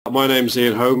My name's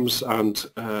Ian Holmes, and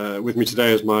with me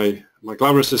today is my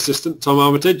glamorous assistant, Tom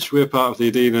Armitage. We're part of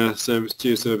the ADINA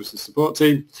Geoservices support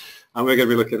team, and we're going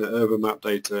to be looking at urban map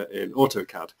data in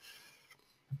AutoCAD.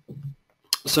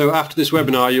 So after this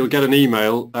webinar, you'll get an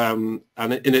email, and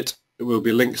in it will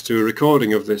be links to a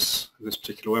recording of this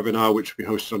particular webinar, which will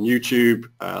be hosted on YouTube,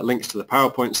 links to the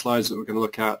PowerPoint slides that we're going to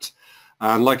look at.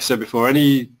 And like I said before,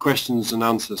 any questions and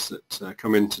answers that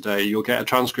come in today, you'll get a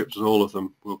transcript of all of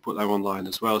them. We'll put them online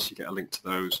as well, so you get a link to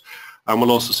those. And we'll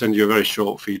also send you a very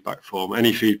short feedback form.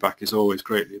 Any feedback is always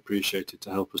greatly appreciated to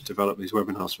help us develop these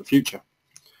webinars for future.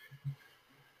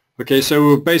 Okay, so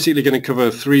we're basically going to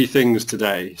cover three things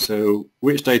today. So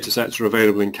which data sets are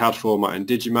available in CAD format in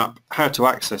Digimap, how to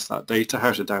access that data,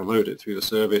 how to download it through the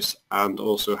service, and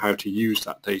also how to use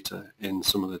that data in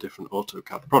some of the different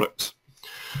AutoCAD products.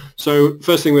 So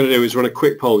first thing we're going to do is run a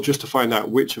quick poll just to find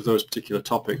out which of those particular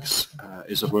topics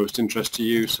is of most interest to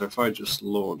you. So if I just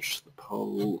launch the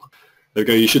poll, there we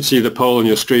go, you should see the poll on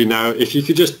your screen now. If you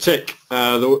could just tick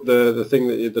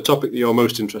the topic that you're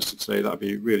most interested in today, that would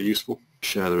be really useful.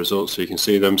 Share the results so you can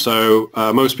see them. So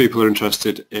most people are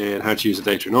interested in how to use the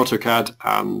data in AutoCAD,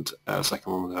 and the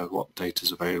second one was what data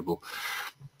is available.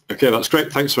 Okay, that's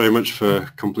great. Thanks very much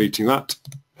for completing that.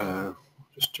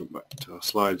 Just jump back to our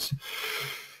slides.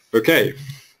 Okay,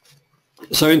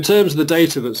 so in terms of the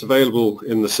data that's available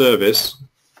in the service,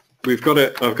 I've got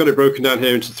it broken down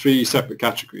here into three separate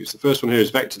categories. The first one here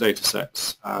is vector data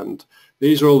sets, and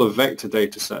these are all the vector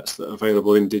data sets that are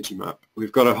available in Digimap.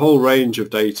 We've got a whole range of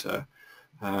data.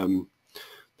 The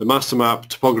master map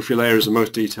topography layer is the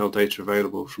most detailed data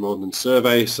available from Ordnance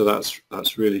Survey, so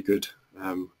that's really good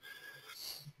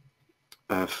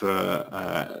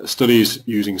for studies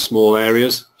using small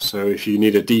areas. So if you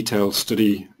need a detailed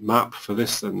study map for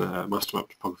this, then the master map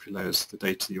topography layer is the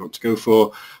data you want to go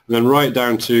for. And then right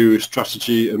down to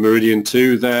strategy and meridian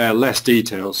 2, they're less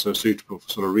detailed, so suitable for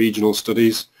sort of regional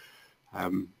studies.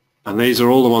 And these are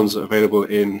all the ones that are available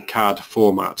in CAD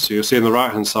format. So you'll see on the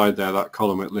right hand side there, that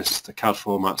column, it lists the CAD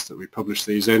formats that we publish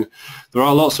these in. There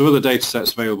are lots of other data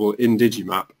sets available in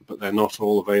Digimap, but they're not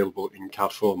all available in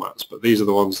CAD formats. But these are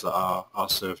the ones that are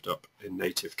served up in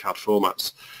native CAD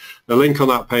formats. The link on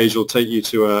that page will take you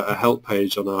to a help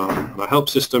page on our help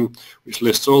system, which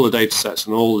lists all the data sets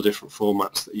and all the different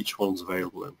formats that each one's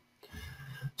available in.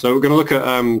 So we're going to look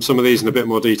at some of these in a bit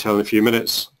more detail in a few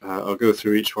minutes. I'll go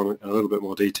through each one in a little bit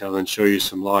more detail and show you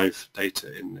some live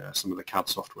data in some of the CAD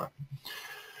software.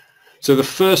 So the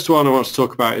first one I want to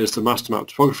talk about is the master map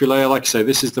topography layer. Like I say,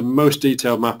 this is the most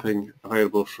detailed mapping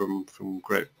available from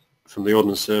the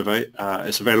Ordnance Survey.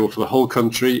 It's available for the whole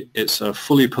country. It's a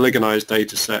fully polygonized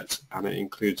data set, and it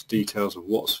includes details of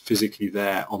what's physically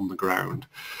there on the ground.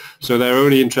 So they're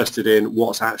only interested in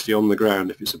what's actually on the ground,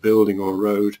 if it's a building or a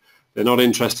road. They're not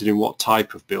interested in what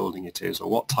type of building it is or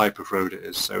what type of road it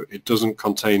is. So it doesn't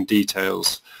contain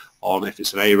details on if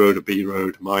it's an A road, a B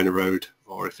road, minor road,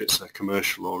 or if it's a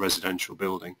commercial or residential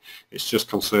building. It's just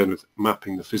concerned with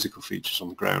mapping the physical features on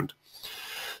the ground.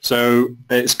 So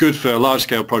it's good for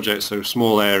large-scale projects, so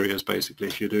small areas basically.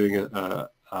 If you're doing a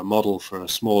model for a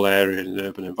small area in an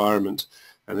urban environment,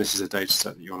 and this is a data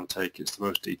set that you want to take, it's the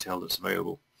most detailed that's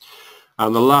available.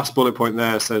 And the last bullet point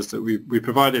there says that we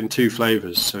provide it in two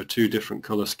flavors, so two different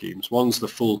color schemes. One's the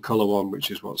full color one, which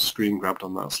is what's screen grabbed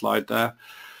on that slide there.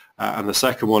 And the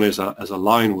second one is as a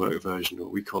line work version, or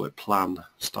we call it plan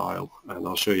style. And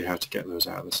I'll show you how to get those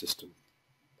out of the system.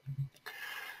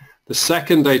 The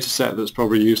second data set that's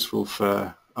probably useful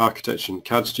for architecture and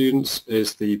CAD students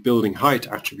is the building height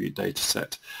attribute data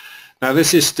set. Now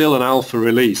this is still an alpha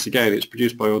release. Again, it's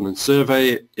produced by Ordnance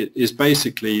Survey. It is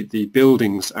basically the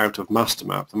buildings out of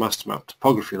MasterMap, the MasterMap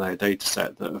topography layer data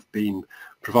set, that have been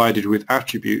provided with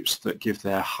attributes that give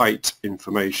their height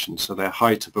information, so their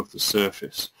height above the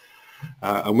surface.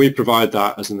 And we provide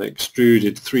that as an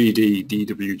extruded 3D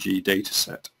DWG data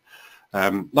set.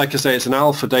 Like I say, it's an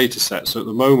alpha data set, so at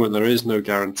the moment there is no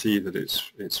guarantee that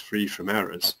it's free from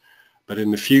errors. But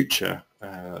in the future,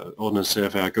 Ordnance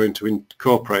Survey are going to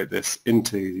incorporate this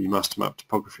into the MasterMap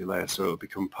topography layer, so it will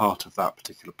become part of that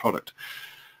particular product.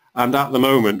 And at the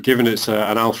moment, given it's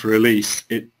an alpha release,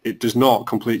 it does not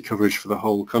complete coverage for the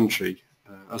whole country.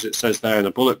 As it says there in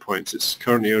the bullet points, it's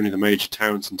currently only the major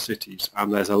towns and cities,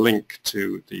 and there's a link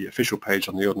to the official page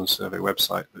on the Ordnance Survey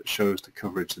website that shows the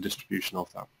coverage, the distribution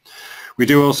of that. We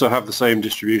do also have the same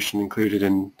distribution included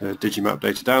in the Digimap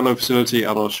data download facility,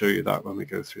 and I'll show you that when we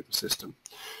go through the system.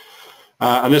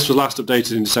 And this was last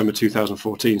updated in December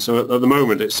 2014, so at the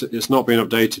moment it's not been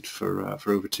updated for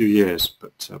over 2 years,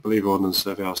 but I believe Ordnance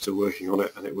Survey are still working on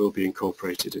it, and it will be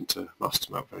incorporated into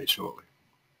MasterMap very shortly.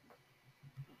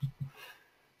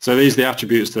 So these are the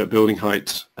attributes that building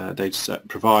height dataset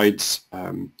provides.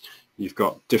 You've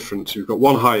got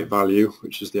one height value,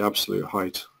 which is the absolute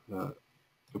height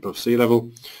above sea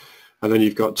level, and then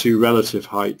you've got two relative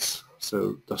heights,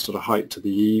 so the sort of height to the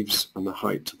eaves and the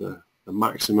height to the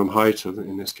maximum height,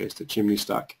 in this case the chimney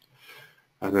stack.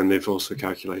 And then they've also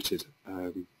calculated,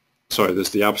 there's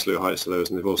the absolute heights of those,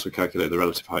 and they've also calculated the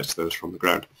relative heights of those from the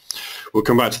ground. We'll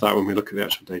come back to that when we look at the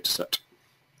actual data set.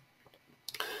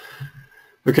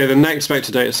 Okay, the next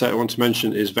vector data set I want to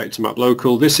mention is Vector Map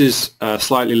Local. This is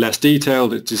slightly less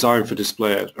detailed. It's designed for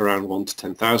display at around 1 to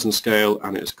 10,000 scale,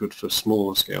 and it's good for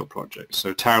smaller scale projects,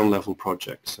 so town level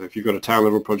projects. So if you've got a town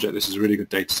level project, this is a really good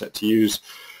data set to use.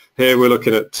 Here we're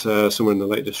looking at somewhere in the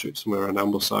Lake District, somewhere around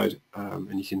Ambleside,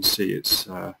 and you can see it's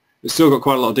still got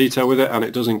quite a lot of detail with it, and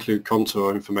it does include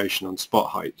contour information on spot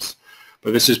heights.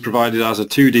 But this is provided as a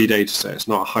 2D data set. It's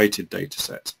not a heighted data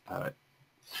set.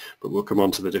 But we'll come on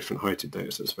to the different heighted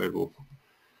data sets available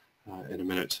in a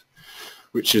minute,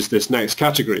 which is this next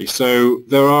category. So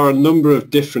there are a number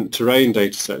of different terrain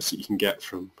data sets that you can get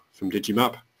from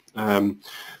Digimap.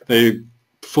 They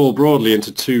fall broadly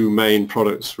into two main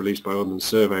products released by Ordnance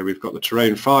Survey. We've got the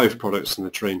Terrain 5 products and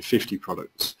the Terrain 50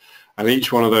 products. And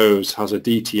each one of those has a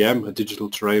DTM, a digital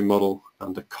terrain model,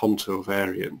 and a contour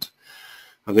variant.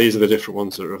 And these are the different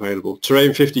ones that are available.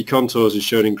 Terrain 50 contours is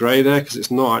shown in grey there because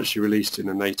it's not actually released in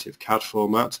a native CAD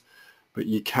format, but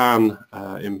you can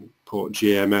import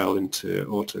GML into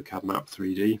AutoCAD Map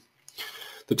 3D.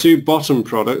 The two bottom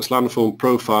products, Landform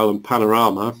Profile and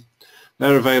Panorama,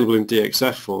 they're available in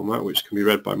DXF format, which can be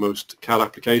read by most CAD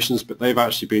applications, but they've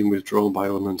actually been withdrawn by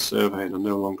Ordnance Survey and are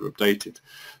no longer updated.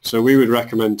 So we would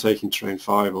recommend taking Terrain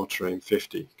 5 or Terrain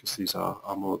 50 because these are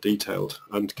more detailed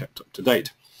and kept up to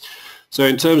date. So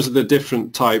in terms of the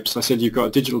different types, I said you've got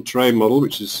a digital terrain model,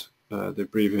 which is the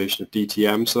abbreviation of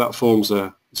DTM. So that forms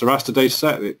it's a raster data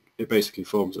set. It basically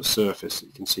forms a surface that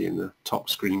you can see in the top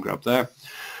screen grab there.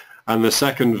 And the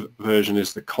second version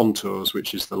is the contours,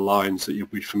 which is the lines that you'll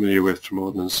be familiar with from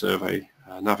Ordnance Survey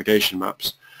navigation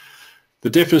maps. The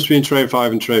difference between Terrain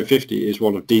 5 and Terrain 50 is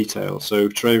one of detail. So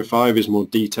Terrain 5 is more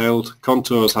detailed.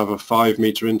 Contours have a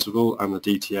 5-meter interval and the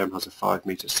DTM has a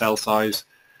 5-meter cell size.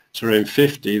 Terrain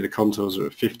 50, the contours are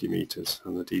at 50 meters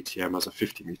and the DTM has a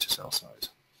 50-meter cell size.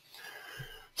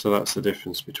 So that's the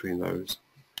difference between those.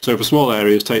 So for small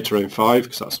areas, take Terrain 5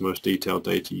 because that's the most detailed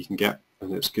data you can get,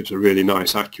 and it gives a really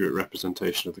nice, accurate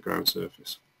representation of the ground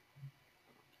surface.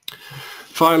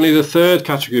 Finally, the third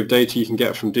category of data you can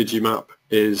get from Digimap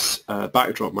is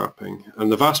backdrop mapping,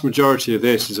 and the vast majority of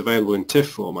this is available in TIFF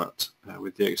format,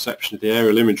 with the exception of the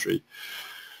aerial imagery.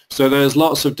 So there's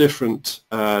lots of different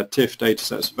TIFF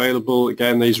datasets available.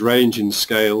 Again, these range in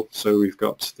scale. So we've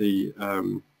got the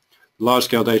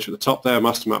large-scale data at the top there,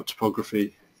 master map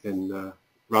topography in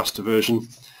raster version,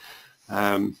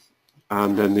 and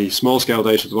then the small-scale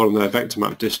data at the bottom there, vector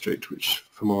map district, which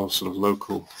for more sort of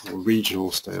local or regional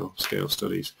scale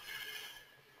studies.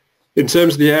 In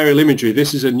terms of the aerial imagery,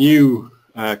 this is a new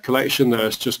collection that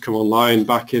has just come online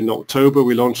back in October.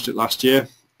 We launched it last year.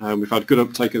 We've had good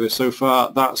uptake of this so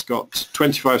far. That's got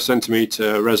 25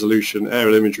 centimeter resolution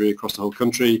aerial imagery across the whole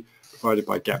country, provided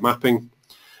by Get Mapping.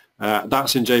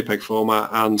 That's in JPEG format,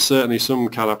 and certainly some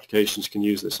CAD applications can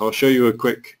use this. I'll show you a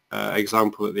quick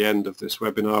example at the end of this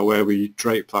webinar where we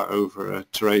drape that over a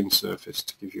terrain surface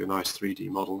to give you a nice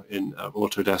 3D model in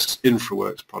Autodesk's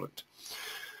InfraWorks product.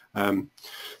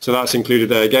 So that's included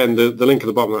there. Again, the link at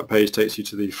the bottom of that page takes you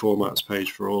to the formats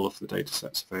page for all of the data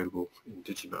sets available in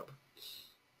Digimap.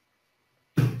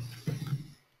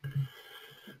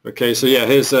 Okay, so yeah,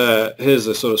 here's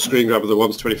a sort of screen grab of the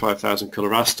 1 to 25,000 colour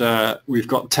raster. We've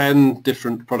got 10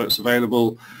 different products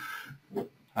available.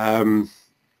 Yeah,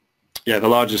 the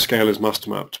largest scale is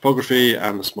master map topography,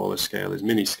 and the smallest scale is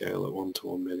mini scale at 1 to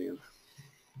 1 million.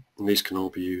 And these can all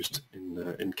be used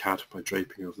in CAD by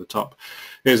draping over the top.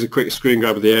 Here's a quick screen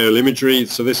grab of the aerial imagery.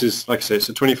 So this is, like I say, it's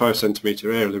a 25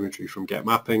 centimeter aerial imagery from Get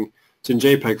Mapping. It's in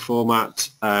JPEG format.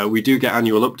 We do get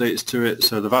annual updates to it,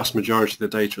 so the vast majority of the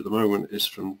data at the moment is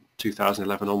from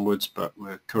 2011 onwards, but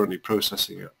we're currently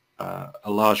processing a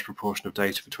large proportion of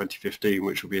data for 2015,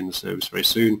 which will be in the service very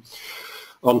soon.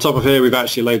 On top of here, we've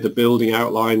actually laid the building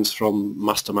outlines from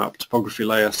master map topography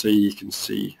layer, so you can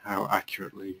see how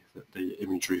accurately the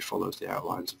imagery follows the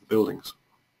outlines of the buildings.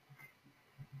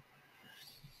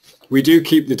 We do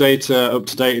keep the data up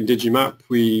to date in Digimap.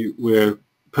 We're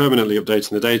permanently updating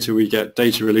the data. We get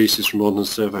data releases from Ordnance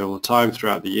Survey all the time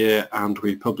throughout the year, and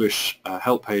we publish a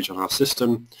help page on our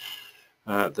system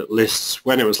that lists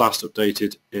when it was last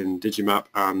updated in Digimap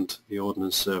and the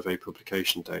Ordnance Survey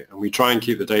publication date. And we try and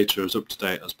keep the data as up to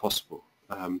date as possible.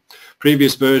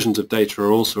 Previous versions of data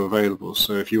are also available,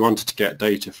 so if you wanted to get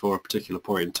data for a particular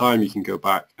point in time, you can go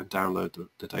back and download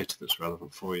the data that's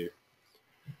relevant for you.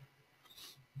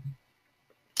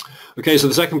 Okay, so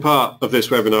the second part of this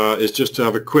webinar is just to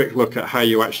have a quick look at how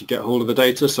you actually get hold of the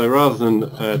data. So rather than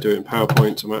do it in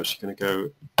PowerPoint, I'm actually going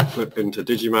to go flip into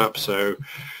Digimap. So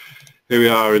here we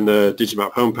are in the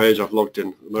Digimap homepage. I've logged in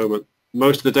at the moment.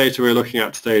 Most of the data we're looking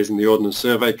at today is in the Ordnance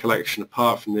Survey collection,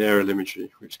 apart from the aerial imagery,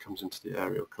 which comes into the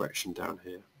aerial collection down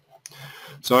here.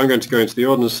 So I'm going to go into the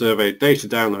Ordnance Survey data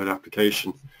download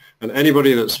application. And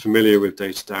anybody that's familiar with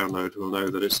data download will know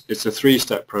that it's a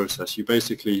three-step process. You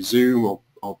basically zoom or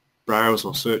browse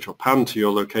or search or pan to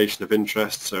your location of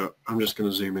interest. So I'm just going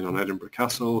to zoom in on Edinburgh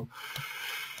Castle,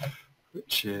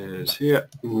 which is here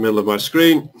in the middle of my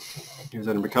screen. Here's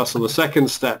Edinburgh Castle. The second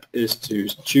step is to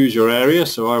choose your area.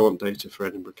 So I want data for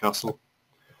Edinburgh Castle.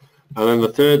 And then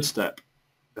the third step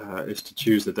is to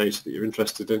choose the data that you're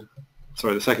interested in.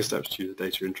 Sorry, the second step is to choose the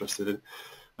data you're interested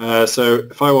in. So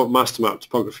if I want master map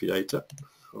topography data,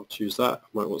 I'll choose that. I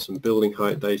might want some building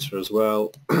height data as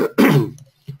well.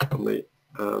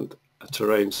 And a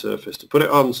terrain surface to put it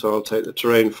on, so I'll take the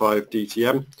terrain 5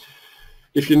 DTM.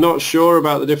 If you're not sure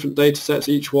about the different data sets,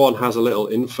 each one has a little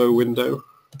info window,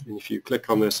 and if you click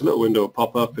on this, a little window will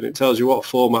pop up and it tells you what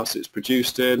formats it's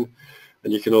produced in,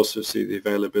 and you can also see the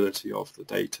availability of the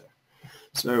data.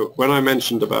 So when I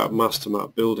mentioned about master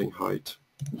map building height,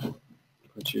 I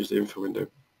choose the info window.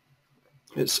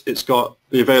 It's got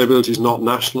the availability is not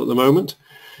national at the moment.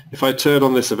 If I turn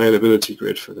on this availability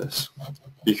grid for this,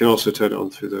 you can also turn it on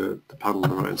through the panel on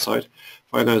the right hand side.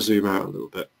 If I now zoom out a little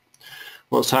bit,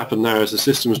 what's happened now is the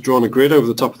system's drawn a grid over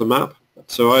the top of the map.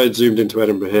 So I had zoomed into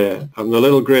Edinburgh here, and the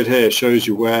little grid here shows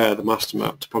you where the master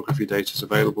map topography data is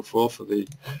available for the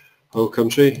whole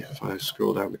country. If I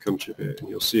scroll down the country a bit, and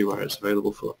you'll see where it's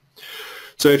available for.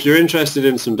 So if you're interested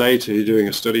in some data, you're doing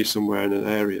a study somewhere in an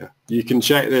area, you can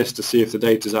check this to see if the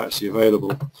data is actually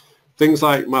available. Things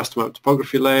like master map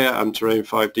topography layer and terrain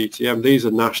 5 DTM, these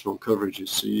are national coverages,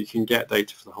 so you can get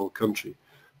data for the whole country.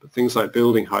 But things like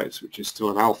building heights, which is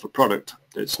still an alpha product,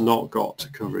 it's not got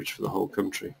coverage for the whole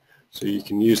country. So you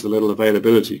can use the little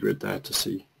availability grid there to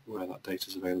see where that data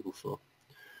is available for.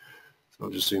 So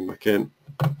I'll just zoom back in,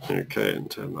 okay, and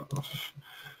turn that off.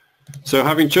 So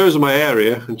having chosen my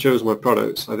area and chosen my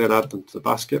products, I then add them to the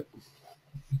basket.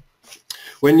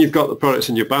 When you've got the products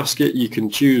in your basket, you can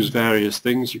choose various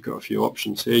things. You've got a few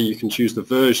options here. You can choose the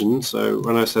version. So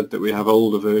when I said that we have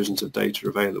older versions of data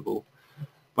available,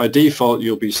 by default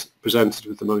you'll be presented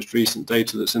with the most recent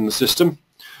data that's in the system.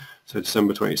 So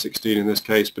December 2016 in this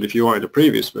case, but if you wanted a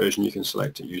previous version, you can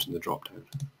select it using the drop-down.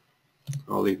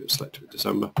 I'll leave it selected with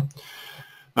December.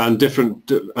 And different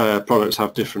products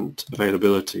have different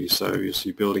availability. So you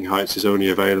see building heights is only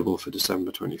available for December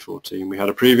 2014. We had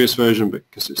a previous version, but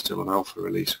because it's still an alpha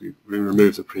release, we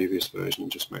removed the previous version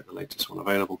and just make the latest one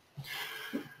available.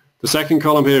 The second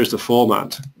column here is the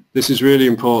format. This is really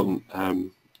important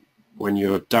when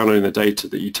you're downloading the data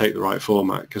that you take the right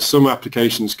format, because some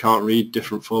applications can't read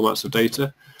different formats of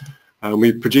data.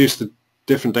 We produce the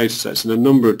different data sets in a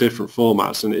number of different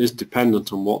formats, and it is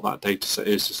dependent on what that data set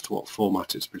is as to what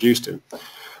format it's produced in.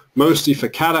 Mostly for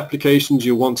CAD applications,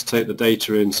 you'll want to take the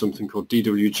data in something called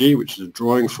DWG, which is a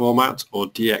drawing format, or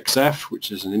DXF,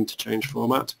 which is an interchange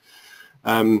format.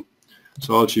 So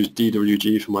I'll choose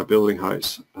DWG for my building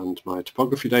heights and my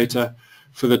topography data.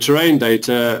 For the terrain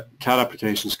data, CAD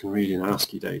applications can read in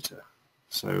ASCII data,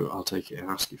 so I'll take it in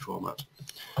ASCII format.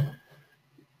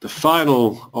 The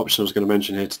final option I was going to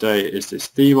mention here today is this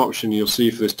theme option. You'll see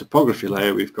for this topography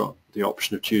layer we've got the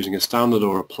option of choosing a standard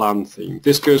or a plan theme.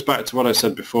 This goes back to what I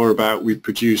said before about we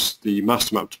produce the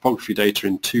master map topography data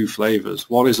in two flavors.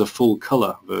 One is a full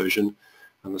color version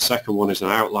and the second one is an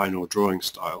outline or drawing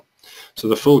style. So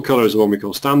the full color is the one we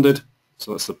call standard,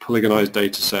 so that's the polygonized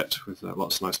data set with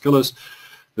lots of nice colors.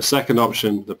 The second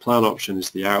option, the plan option,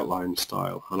 is the outline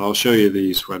style, and I'll show you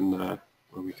these when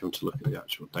we come to look at the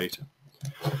actual data.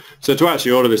 So to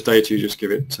actually order this data, you just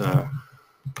give it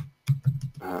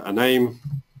a name,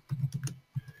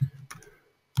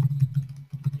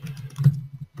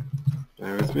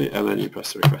 bear with me, and then you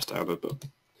press the request download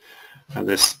button, and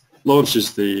this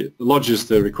lodges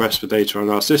the request for data on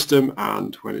our system,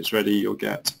 and when it's ready you'll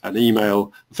get an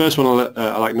email. The first one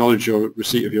will acknowledge your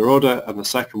receipt of your order, and the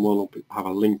second one will have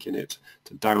a link in it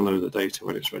to download the data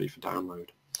when it's ready for download.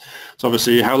 So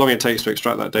obviously how long it takes to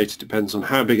extract that data depends on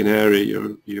how big an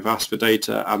area you've asked for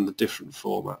data and the different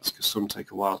formats, because some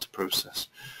take a while to process.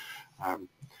 And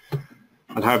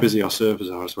how busy our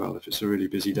servers are as well. If it's a really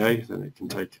busy day, then it can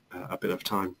take a bit of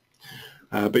time.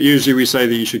 But usually we say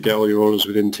that you should get all your orders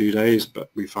within 2 days, but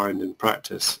we find in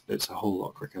practice it's a whole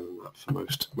lot quicker than that for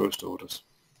most orders.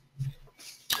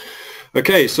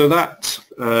 Okay, so that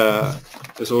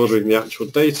is ordering the actual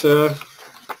data.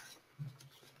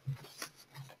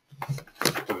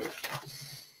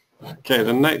 Okay,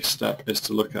 the next step is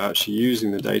to look at actually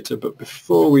using the data, but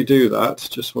before we do that,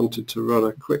 just wanted to run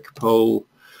a quick poll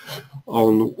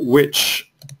on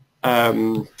which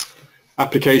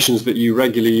applications that you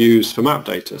regularly use for map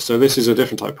data. So this is a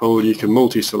different type poll. You can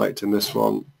multi-select in this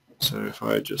one. So if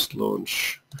I just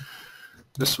launch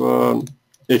this one,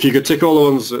 if you could tick all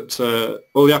the ones that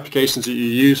all the applications that you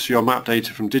use for your map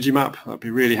data from Digimap, that'd be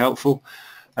really helpful.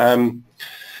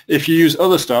 If you use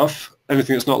other stuff,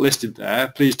 anything that's not listed there,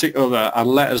 please tick other and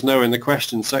let us know in the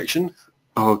questions section.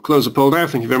 I'll close the poll now.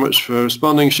 Thank you very much for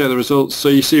responding. Share the results. So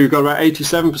you see we've got about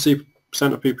 87%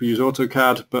 of people use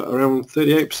AutoCAD, but around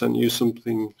 38% use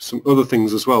some other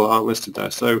things as well that aren't listed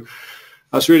there. So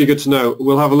that's really good to know.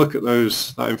 We'll have a look at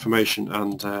that information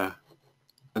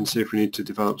and see if we need to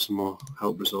develop some more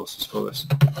help resources for this.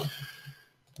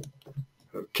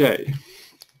 Okay.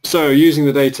 So using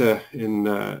the data in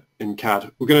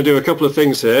CAD, we're going to do a couple of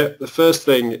things here. The first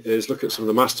thing is look at some of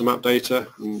the master map data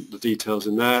and the details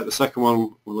in there. The second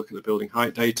one, we'll look at the building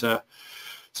height data,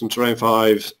 some terrain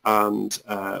files, and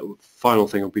final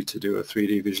thing will be to do a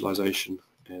 3D visualization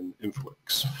in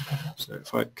InfoWorks. So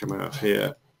if I come out of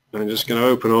here, I'm just going to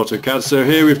open AutoCAD. So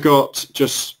here we've got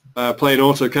just plain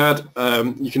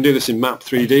AutoCAD. You can do this in Map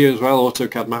 3D as well,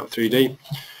 AutoCAD Map 3D,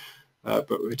 but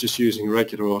we're just using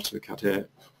regular AutoCAD here.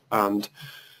 And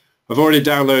I've already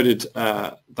downloaded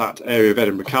that area of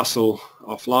Edinburgh Castle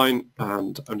offline,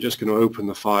 and I'm just going to open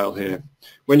the file here.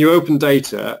 When you open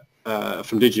data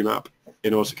from Digimap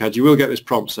in AutoCAD, you will get this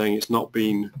prompt saying it's not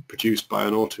been produced by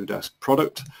an Autodesk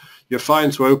product. You're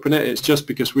fine to open it. It's just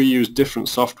because we use different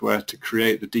software to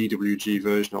create the DWG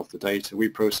version of the data. We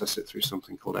process it through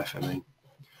something called FME.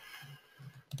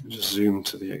 Just zoom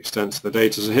to the extent of the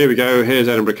data. So here we go. Here's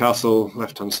Edinburgh Castle,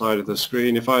 left-hand side of the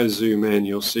screen. If I zoom in,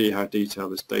 you'll see how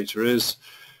detailed this data is.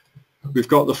 We've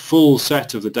got the full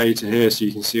set of the data here, so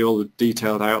you can see all the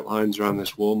detailed outlines around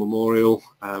this war memorial.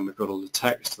 We've got all the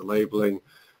text, the labeling,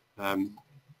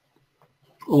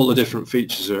 all the different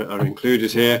features are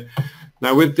included here.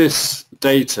 Now with this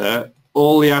data,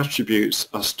 all the attributes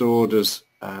are stored as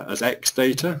X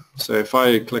data. So if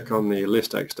I click on the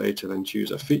list X data, then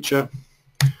choose a feature,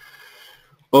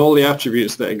 all the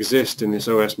attributes that exist in this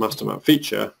OS master map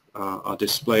feature are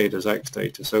displayed as X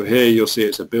data. So here you'll see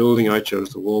it's a building. I chose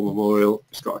the war memorial.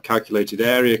 It's got a calculated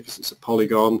area because it's a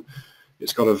polygon.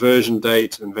 It's got a version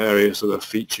date and various other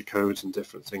feature codes and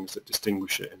different things that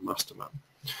distinguish it in master map.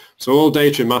 So all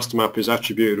data in master map is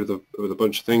attributed with a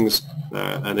bunch of things,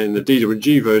 and in the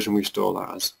DWG version we store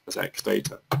that as X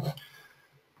data.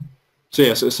 So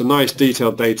yes, it's a nice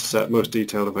detailed data set, most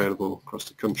detailed available across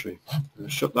the country. I'll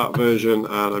shut that version,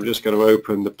 and I'm just going to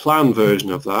open the plan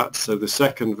version of that. So the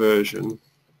second version,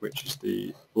 which is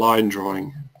the line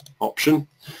drawing option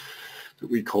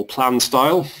that we call plan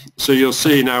style. So you'll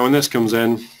see now when this comes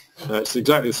in, it's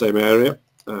exactly the same area.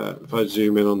 If I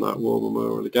zoom in on that war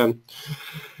memorial again,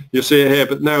 you'll see it here.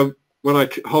 But now when I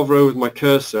hover over my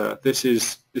cursor, this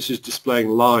is displaying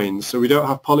lines. So we don't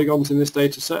have polygons in this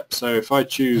data set. So if I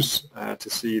choose to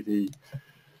see the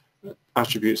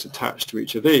attributes attached to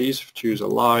each of these, choose a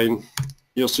line,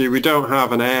 you'll see we don't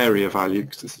have an area value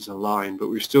because this is a line, but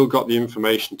we've still got the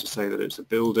information to say that it's a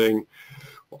building,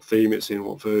 what theme it's in,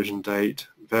 what version date,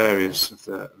 various of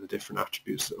the different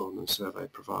attributes that Ordnance Survey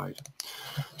provide.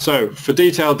 So for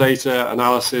detailed data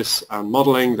analysis and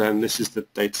modelling, then this is the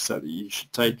data set that you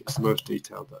should take. It's the most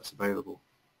detailed that's available.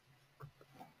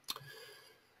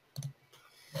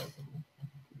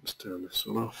 Let's turn this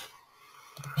one off.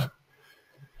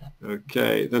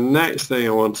 Okay, the next thing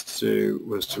I wanted to do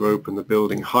was to open the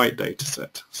building height data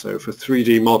set. So for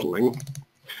 3D modelling,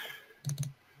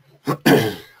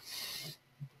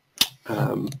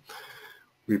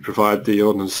 we provide the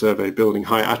Ordnance Survey building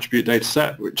height attribute data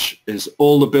set, which is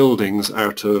all the buildings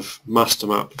out of master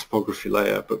map topography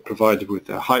layer, but provided with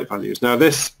their height values. Now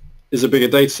this is a bigger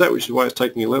data set, which is why it's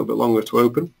taking a little bit longer to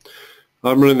open.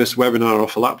 I'm running this webinar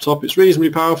off a laptop. It's reasonably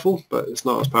powerful, but it's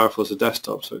not as powerful as a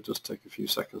desktop, so it does take a few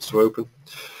seconds to open.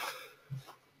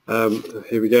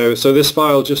 Here we go. So this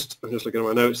file, I'm just looking at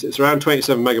my notes, it's around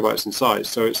 27 megabytes in size,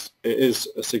 so it is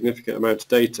a significant amount of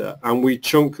data, and we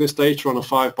chunk this data on a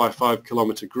 5 by 5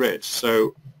 kilometer grid.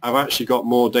 So I've actually got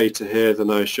more data here than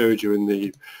I showed you in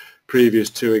the previous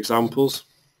two examples.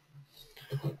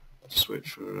 Just wait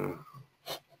for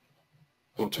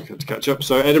AutoCAD to catch up.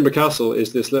 So Edinburgh Castle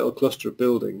is this little cluster of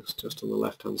buildings just on the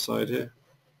left hand side here.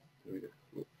 There we go.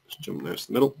 Just jump now to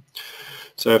the middle.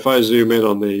 So if I zoom in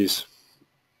on these,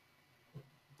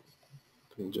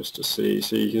 and just to see,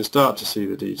 so you can start to see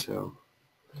the detail.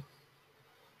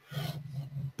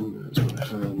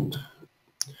 And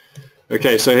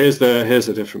okay, so here's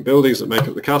the different buildings that make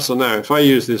up the castle. Now, if I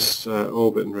use this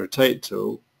orbit and rotate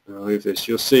tool, and I'll move this,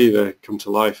 you'll see they come to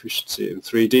life. We should see it in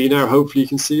 3D now. Hopefully you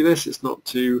can see this. It's not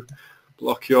too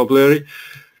blocky or blurry.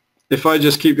 If I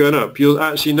just keep going up, you'll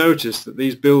actually notice that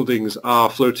these buildings are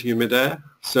floating in midair.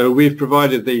 So we've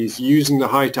provided these using the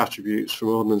height attributes from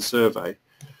Ordnance Survey,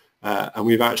 and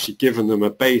we've actually given them a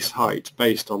base height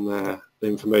based on the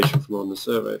information from Ordnance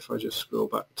Survey. If I just scroll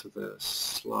back to the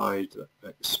slide that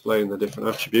explain the different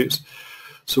attributes.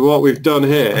 So what we've done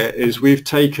here is we've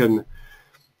taken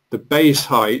the base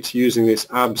height using this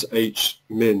abs h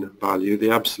min value,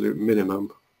 the absolute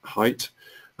minimum height,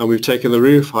 and we've taken the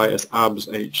roof height as abs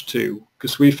h2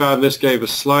 because we found this gave a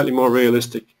slightly more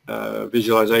realistic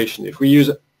visualization. If we use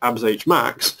abs h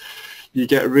max, you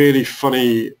get really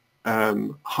funny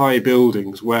high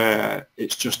buildings where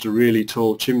it's just a really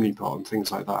tall chimney pot and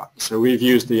things like that. So we've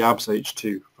used the abs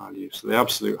h2 value, so the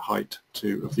absolute height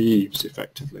of the eaves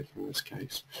effectively in this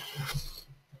case.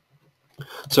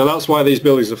 So that's why these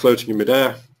buildings are floating in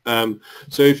midair.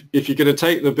 So if you're going to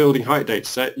take the building height data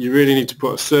set, you really need to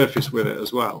put a surface with it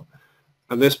as well.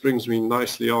 And this brings me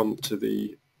nicely on to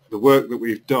the work that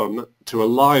we've done to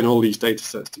align all these data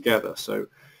sets together. So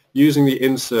using the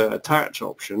insert attach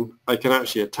option, I can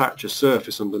actually attach a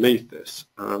surface underneath this.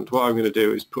 And what I'm going to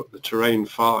do is put the terrain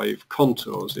 5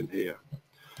 contours in here.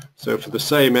 So for the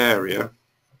same area,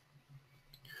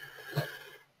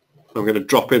 I'm going to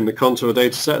drop in the contour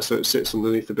data set so it sits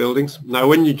underneath the buildings. Now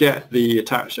when you get the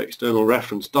attached external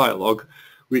reference dialog,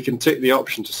 we can tick the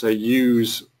option to say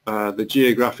use the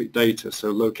geographic data,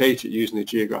 so locate it using the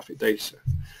geographic data.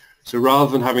 So rather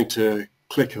than having to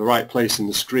click the right place in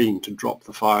the screen to drop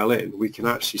the file in, we can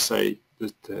actually say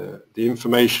that the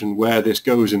information where this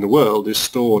goes in the world is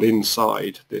stored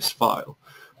inside this file.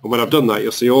 And when I've done that,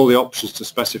 you'll see all the options to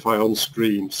specify on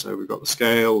screen. So we've got the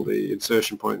scale, the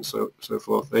insertion point, and so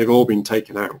forth. They've all been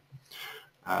taken out.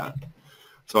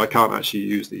 So I can't actually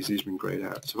use these. These have been grayed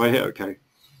out. So if I hit OK,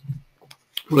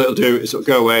 what it'll do is it'll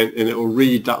go away and it'll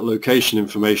read that location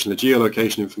information, the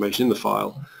geolocation information in the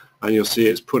file, and you'll see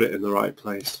it's put it in the right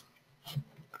place.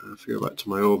 If I go back to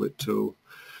my orbit tool,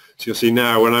 so you'll see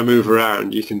now when I move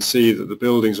around, you can see that the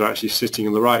buildings are actually sitting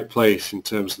in the right place in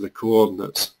terms of the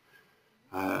coordinates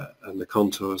and the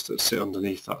contours that sit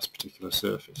underneath that particular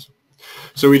surface.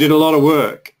 So we did a lot of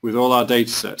work with all our data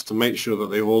sets to make sure that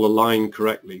they all align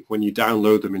correctly when you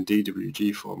download them in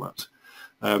DWG format.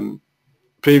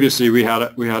 Previously we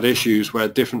had issues where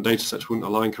different data sets wouldn't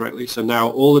align correctly, so now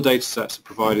all the data sets are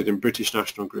provided in British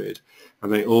National Grid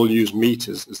and they all use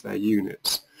meters as their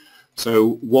units.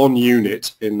 So 1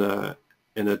 unit in a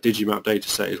Digimap data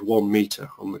set is 1 meter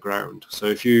on the ground. So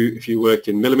if you work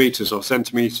in millimeters or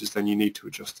centimeters, then you need to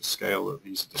adjust the scale that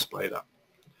these are displayed at.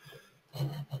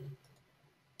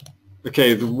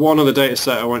 Okay, one other data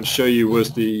set I want to show you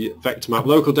was the VectorMap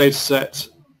local data set.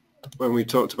 When we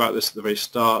talked about this at the very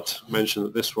start, I mentioned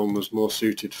that this one was more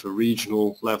suited for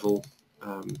regional level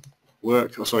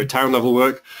work, or sorry, town level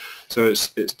work. So it's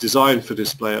designed for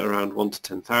display at around 1 to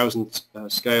 10,000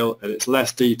 scale, and it's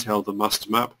less detailed than master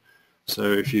map. So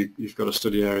if you've got a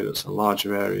study area that's a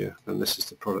larger area, then this is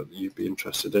the product that you'd be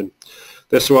interested in.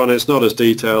 This one, it's not as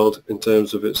detailed in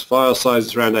terms of its file size.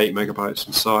 It's around 8 megabytes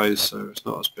in size, so it's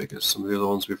not as big as some of the other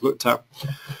ones we've looked at.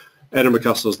 Edinburgh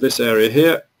Castle's this area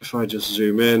here. If I just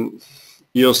zoom in,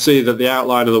 you'll see that the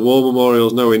outline of the wall memorial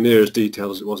is nowhere near as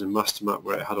detailed as it was in master map,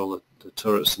 where it had all the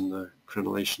turrets and the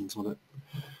crenellations on it.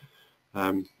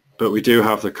 But we do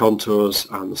have the contours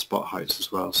and the spot heights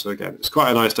as well. So again, it's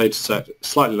quite a nice data set,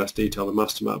 slightly less detailed than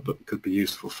master map, but could be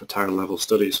useful for town level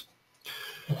studies.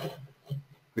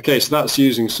 Okay, so that's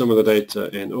using some of the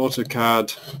data in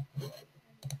AutoCAD.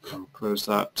 I'll close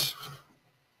that.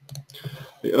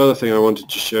 The other thing I wanted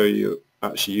to show you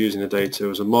actually using the data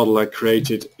was a model I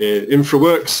created in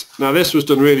InfraWorks. Now this was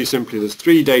done really simply. There's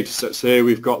 3 data sets here.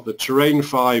 We've got the Terrain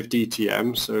 5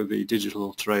 DTM, so the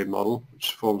digital terrain model,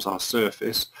 which forms our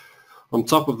surface. On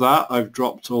top of that, I've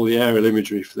dropped all the aerial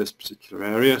imagery for this particular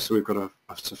area. So we've got a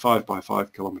 5 by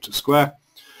 5 kilometre square.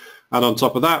 And on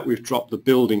top of that, we've dropped the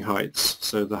building heights,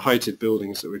 so the heighted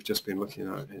buildings that we've just been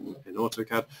looking at in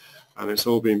AutoCAD. And it's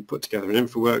all been put together in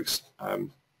InfraWorks.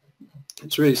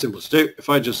 It's really simple to do. If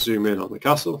I just zoom in on the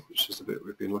castle, which is the bit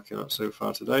we've been looking at so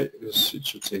far today, it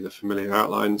should see the familiar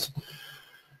outlines.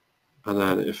 And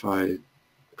then if I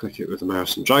click it with the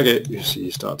mouse and drag it, you see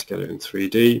you start to get it in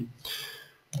 3D.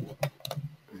 You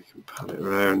can pan it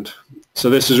around. So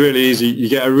this is really easy. You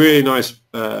get a really nice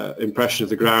impression of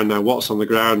the ground now, what's on the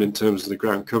ground in terms of the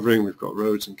ground covering. We've got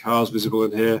roads and cars visible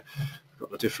in here. We've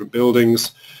got the different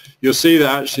buildings. You'll see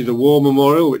that actually the war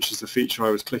memorial, which is the feature I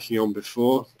was clicking on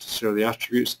before to show the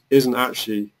attributes, isn't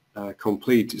actually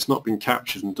complete. It's not been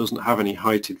captured and doesn't have any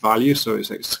heighted value, so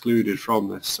it's excluded from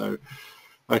this. So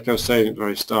like I was saying at the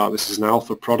very start, this is an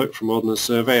alpha product from Ordnance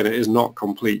Survey, and it is not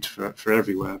complete for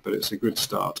everywhere, but it's a good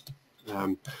start.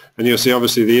 And you'll see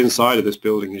obviously the inside of this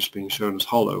building is being shown as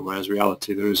hollow, whereas in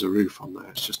reality there is a roof on there.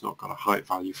 It's just not got a height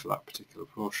value for that particular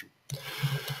portion.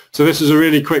 So this is a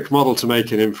really quick model to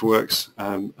make in InfoWorks,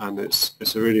 and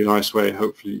it's a really nice way,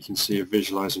 hopefully you can see, of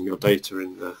visualizing your data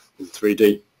in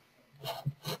 3D.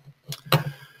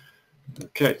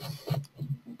 Okay,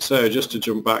 so just to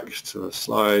jump back to the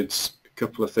slides, a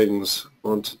couple of things I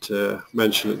wanted to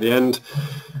mention at the end.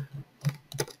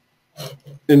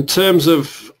 In terms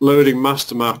of loading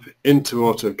MasterMap into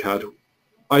AutoCAD,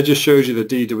 I just showed you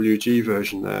the DWG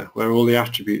version there, where all the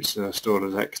attributes are stored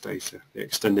as X data, the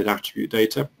extended attribute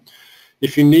data.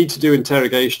 If you need to do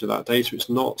interrogation of that data, it's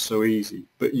not so easy,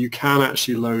 but you can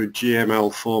actually load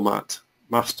GML format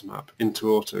MasterMap into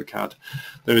AutoCAD.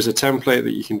 There is a template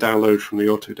that you can download from the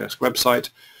Autodesk website,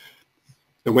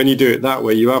 and when you do it that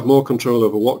way, you have more control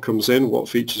over what comes in, what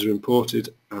features are imported,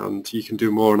 and you can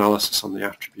do more analysis on the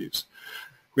attributes.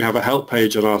 We have a help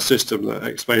page on our system that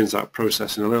explains that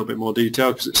process in a little bit more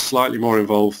detail, because it's slightly more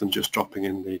involved than just dropping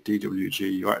in the DWG.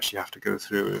 You actually have to go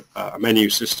through a menu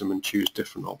system and choose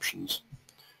different options.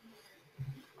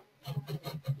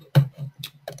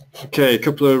 Okay, a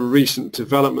couple of recent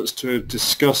developments to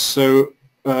discuss. So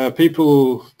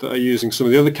people that are using some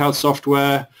of the other CAD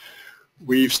software,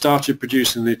 we've started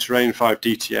producing the Terrain 5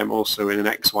 DTM also in an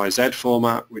XYZ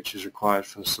format, which is required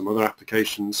for some other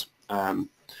applications.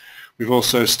 We've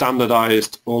also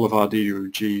standardized all of our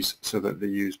DWGs so that they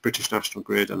use British National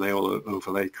Grid and they all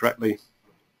overlay correctly.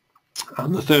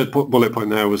 And the third bullet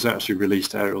point there was actually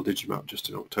released aerial digimap just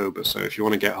in October. So if you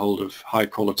want to get hold of high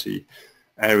quality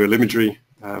aerial imagery,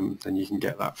 then you can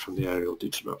get that from the aerial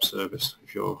digimap service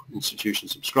if your institution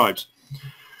subscribes.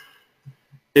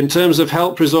 In terms of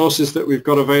help resources that we've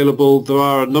got available, there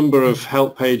are a number of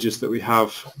help pages that we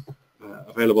have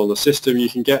available on the system. You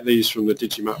can get these from the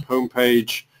Digimap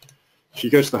homepage. If you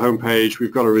go to the home page,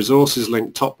 we've got a resources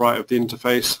link top right of the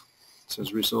interface. It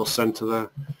says Resource Center there.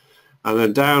 And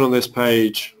then down on this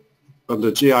page, under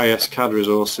GIS CAD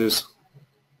resources,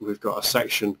 we've got a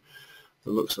section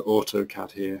that looks at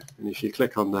AutoCAD here. And if you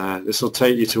click on there, this will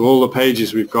take you to all the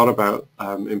pages we've got about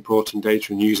importing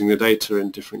data and using the data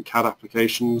in different CAD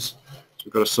applications. So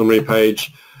we've got a summary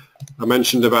page. I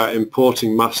mentioned about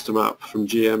importing MasterMap from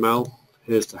GML.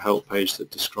 Here's the help page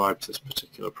that describes this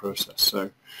particular process. So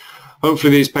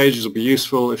hopefully these pages will be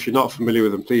useful. If you're not familiar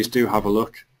with them, please do have a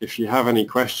look. If you have any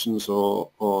questions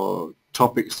or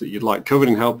topics that you'd like covered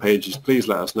in help pages, please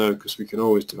let us know, because we can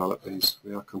always develop these.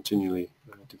 We are continually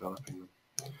developing them.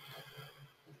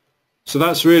 So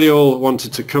that's really all I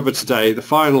wanted to cover today. The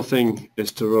final thing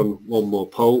is to run one more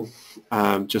poll,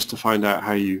 just to find out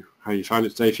how you found it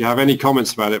today. If you have any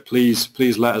comments about it,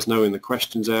 please let us know in the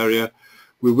questions area.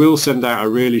 We will send out a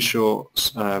really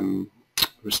short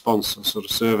response, a sort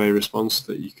of survey response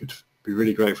that you could be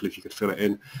really grateful if you could fill it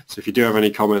in. So if you do have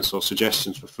any comments or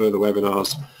suggestions for further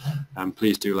webinars,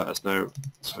 please do let us know.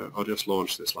 So I'll just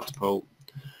launch this last poll.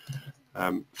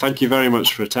 Thank you very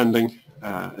much for attending.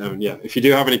 And yeah, if you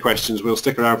do have any questions, we'll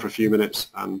stick around for a few minutes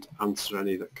and answer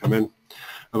any that come in.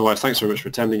 Otherwise, thanks very much for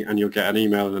attending, and you'll get an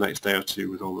email in the next day or two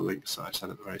with all the links that I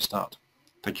sent at the very start.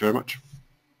 Thank you very much.